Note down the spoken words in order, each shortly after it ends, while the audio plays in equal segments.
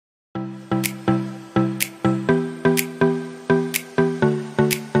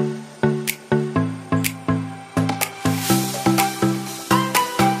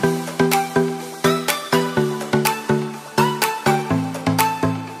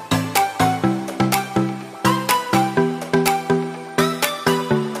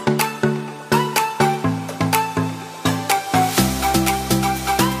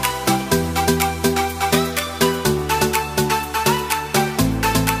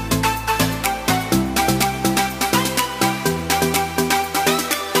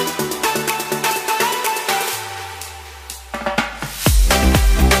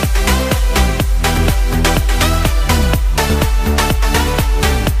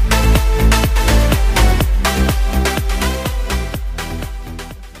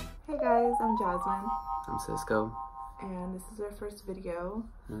Jasmine. I'm Cisco. And this is our first video.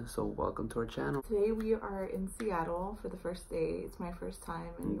 So welcome to our channel. Today we are in Seattle for the first day. It's my first time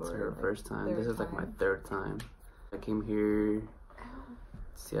and It's your her first time. This is like my time. third time. I came here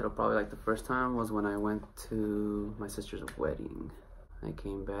Seattle probably like the first time was when I went to my sister's wedding. I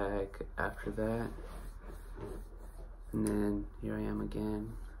came back after that. And then here I am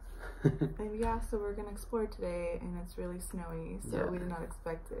again. And yeah, so we're gonna explore today and it's really snowy, so Yeah. we did not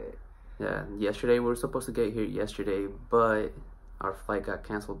expect it. Yeah, yesterday we were supposed to get here yesterday, but our flight got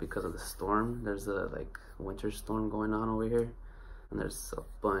canceled because of the storm. There's a like winter storm going on over here, and there's a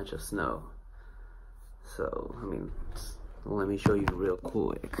bunch of snow. So I mean, let me show you real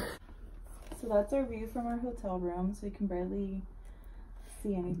quick. So that's our view from our hotel room, so you can barely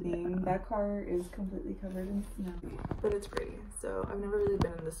see anything. Yeah. That car is completely covered in snow, but it's pretty. So I've never really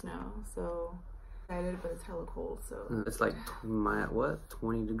been in the snow, so excited, but it's hella cold. So It's like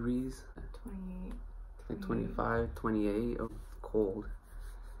 20 degrees, 28, like 25, 28, cold.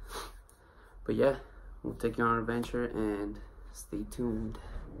 But yeah, we'll take you on an adventure and stay tuned.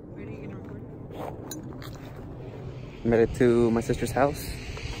 Ready to record? Made it to my sister's house.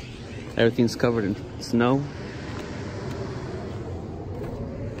 Everything's covered in snow.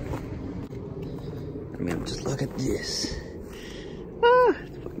 I mean, just look at this. Ah,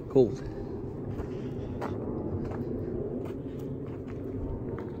 it's fucking cold.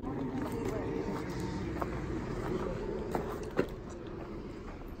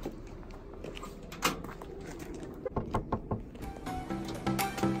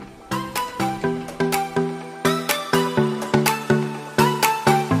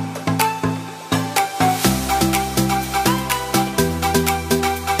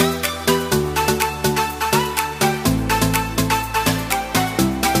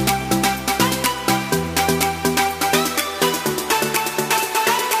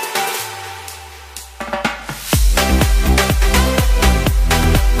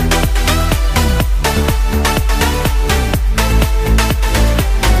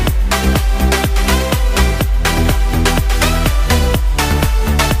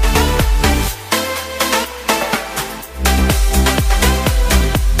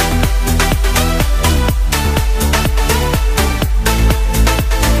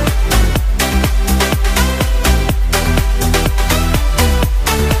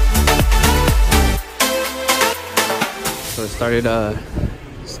 So it started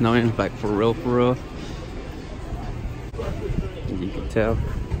snowing like for real, you can tell.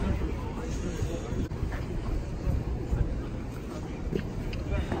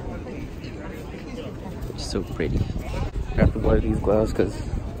 It's so pretty. I have to wear these gloves because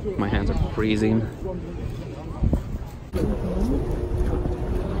my hands are freezing. It's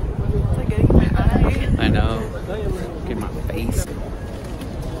like getting in my eye. I know. Get my face.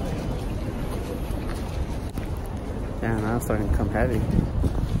 Yeah, now it's starting to come heavy.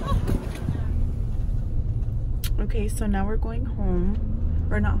 Okay, so now we're going home,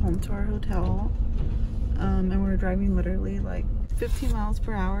 or not home, to our hotel, and we're driving literally like 15 miles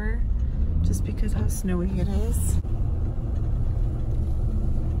per hour just because how snowy it is.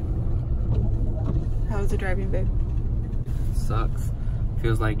 How is it driving, babe? Sucks.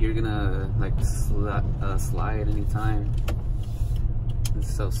 Feels like you're gonna like slide anytime.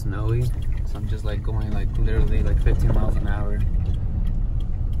 It's so snowy. So I'm just like going like literally like 15 miles an hour.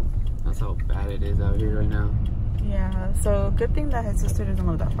 That's how bad it is out here right now. Yeah, so good thing that his sister doesn't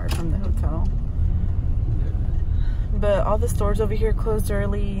live that far from the hotel. But all the stores over here closed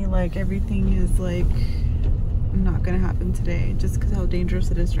early. Like everything is like not gonna happen today just because how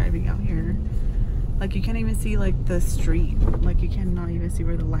dangerous it is driving out here. Like you can't even see like the street. Like you cannot even see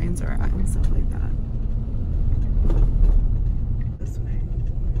where the lines are at and stuff like that. This way.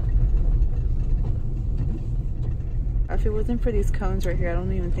 If it wasn't for these cones right here, I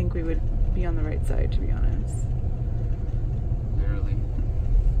don't even think we would be on the right side, to be honest. Barely.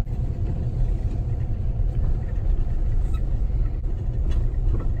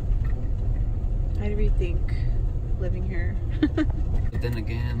 How do you think living here? But then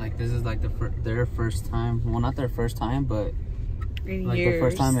again, like this is like their first time. Well, not their first time, but In like years. the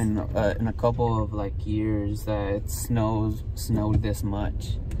first time in a couple of like years that it snowed this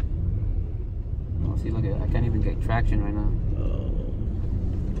much. Oh, see, look at it. I can't even get traction right now.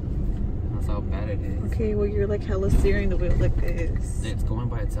 That's how bad it is. Okay, well you're like hella steering the wheel like this. It's going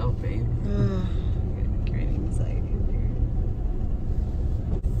by itself, babe. Great anxiety.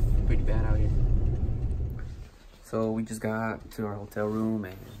 Pretty bad out here. So we just got to our hotel room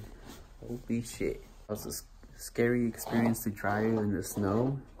and holy shit. That was a scary experience to drive in the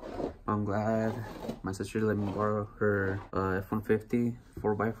snow. I'm glad my sister let me borrow her F-150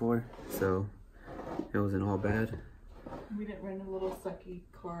 4x4. So it wasn't all bad. We didn't rent a little sucky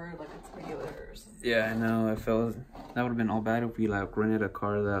car like it's regular or something. Yeah, I know. I felt that would have been all bad if we like rented a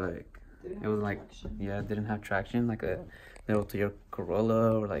car that like it was like didn't have traction, like a little Toyota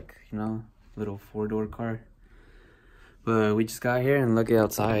Corolla or like, you know, little 4-door car. But we just got here and look at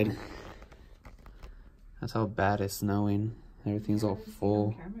outside. That's how bad it's snowing. Everything's all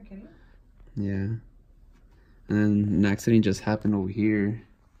full. Yeah. And then an accident just happened over here.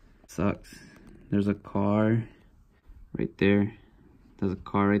 Sucks. There's a car right there. There's a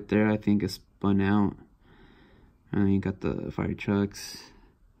car right there. I think it's spun out. And then you got the fire trucks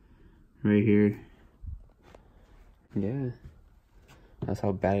right here. Yeah. That's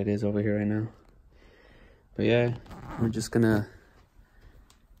how bad it is over here right now. But yeah, we're just gonna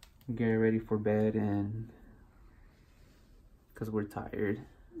get ready for bed and because we're tired.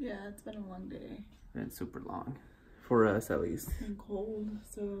 Yeah, it's been a long day. And super long. For us at least. And cold,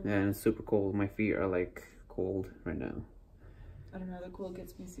 so yeah, and it's super cold. My feet are like cold right now. I don't know, the cold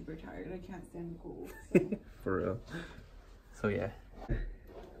gets me super tired. I can't stand the cold. So. For real. So yeah.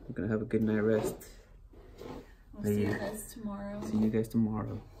 We're gonna have a good night rest. We'll see you guys tomorrow. See you guys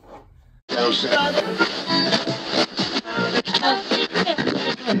tomorrow.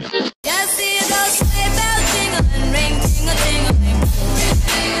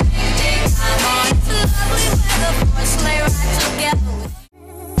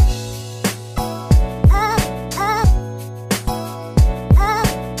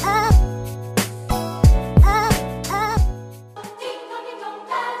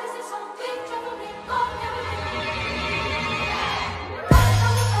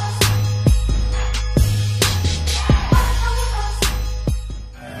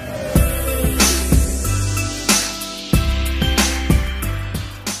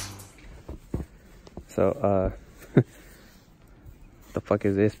 So, the fuck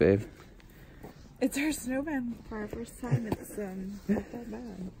is this, babe? It's our snowman for our first time. It's not that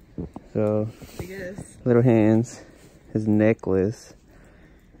bad. So, I guess. little hands, his necklace,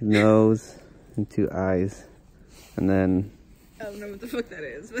 his nose, and 2 eyes. And then... I don't know what the fuck that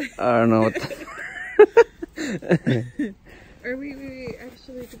is, but... I don't know what Or we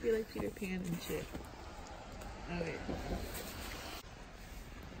actually could be like Peter Pan and shit. Oh, wait.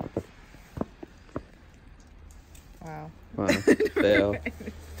 Wow. Wow, fail.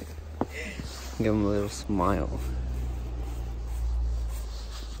 Give him a little smile.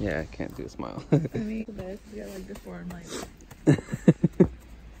 Yeah, I can't do a smile. I mean, the best. You got like the form, like.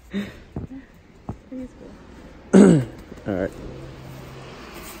 He's cool. Alright.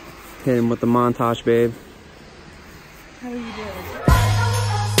 Hit him with the montage, babe. How are you doing?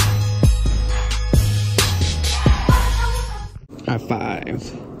 High five.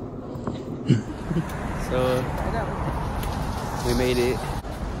 So, we made it.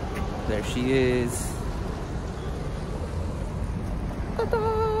 There she is.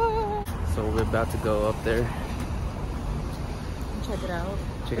 Ta-da! So we're about to go up there. Check it out.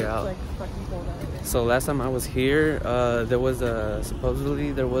 Check it out. It's like fucking cold out there. So last time I was here, there was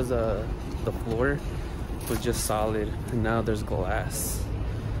supposedly there was the floor was just solid, and now there's glass,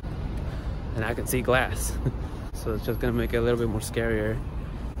 and I can see glass. So it's just gonna make it a little bit more scarier,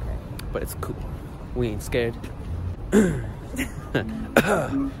 but it's cool. We ain't scared.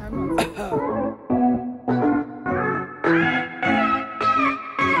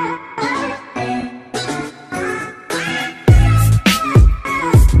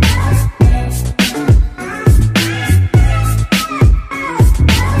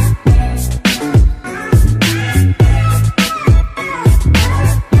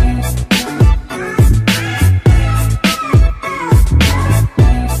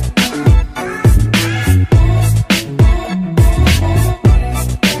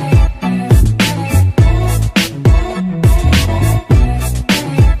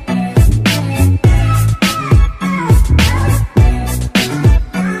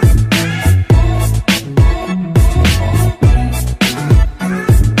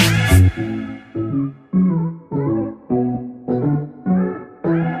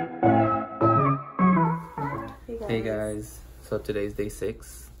 Hey guys, so today's day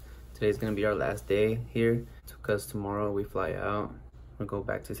 6. Today's gonna be our last day here because tomorrow we fly out. We'll go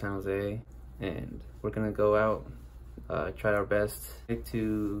back to San Jose and we're gonna go out, try our best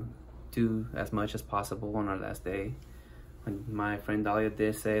to do as much as possible on our last day. My friend Dahlia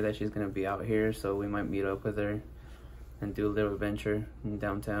did say that she's gonna be out here, so we might meet up with her and do a little adventure in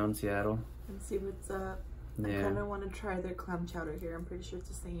downtown Seattle. And see what's up. Yeah. I kind of want to try their clam chowder here. I'm pretty sure it's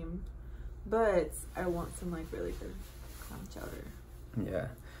the same. But I want some like really good clam chowder. Yeah.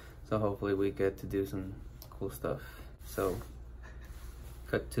 So hopefully we get to do some cool stuff. So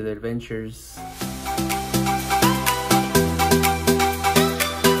cut to the adventures.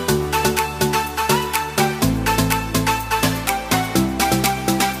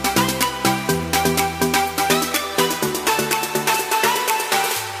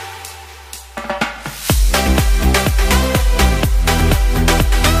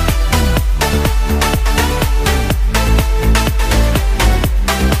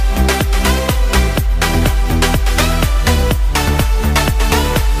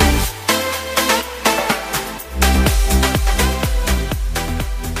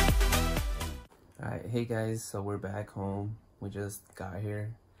 Hey guys, so we're back home. We just got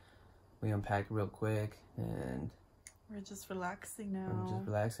here. We unpacked real quick and we're just relaxing now. we're just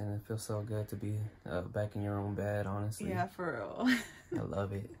relaxing. It feels so good to be back in your own bed, honestly. Yeah, for real. I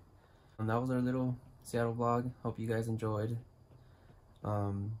love it. And that was our little Seattle vlog. Hope you guys enjoyed. I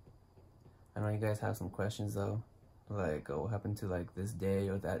know you guys have some questions though, like what happened to like this day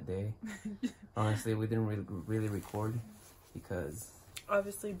or that day. Honestly, we didn't really record because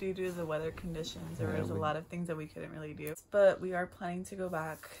obviously due to the weather conditions, there was a lot of things that we couldn't really do. But we are planning to go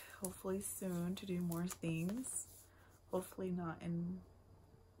back hopefully soon to do more things. Hopefully not in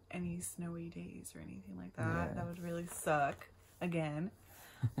any snowy days or anything like that. Yeah. That would really suck again.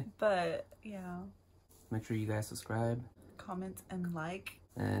 But yeah. Make sure you guys subscribe, comment and like.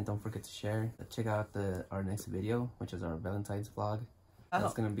 and don't forget to share. Check out our next video, which is our Valentine's vlog.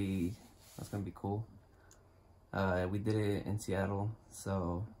 That's gonna be cool. We did it in Seattle,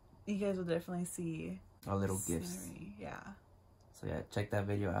 so you guys will definitely see our little gifts. Yeah. So yeah, check that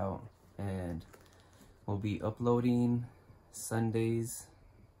video out, and we'll be uploading Sundays,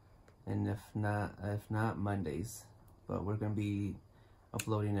 and if not Mondays, but we're gonna be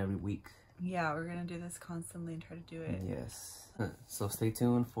uploading every week. Yeah, we're gonna do this constantly and try to do it. Yes. So stay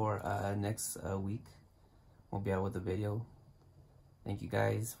tuned for next week. We'll be out with a video. Thank you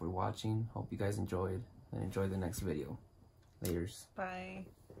guys for watching. Hope you guys enjoyed. And enjoy the next video. Laters. Bye.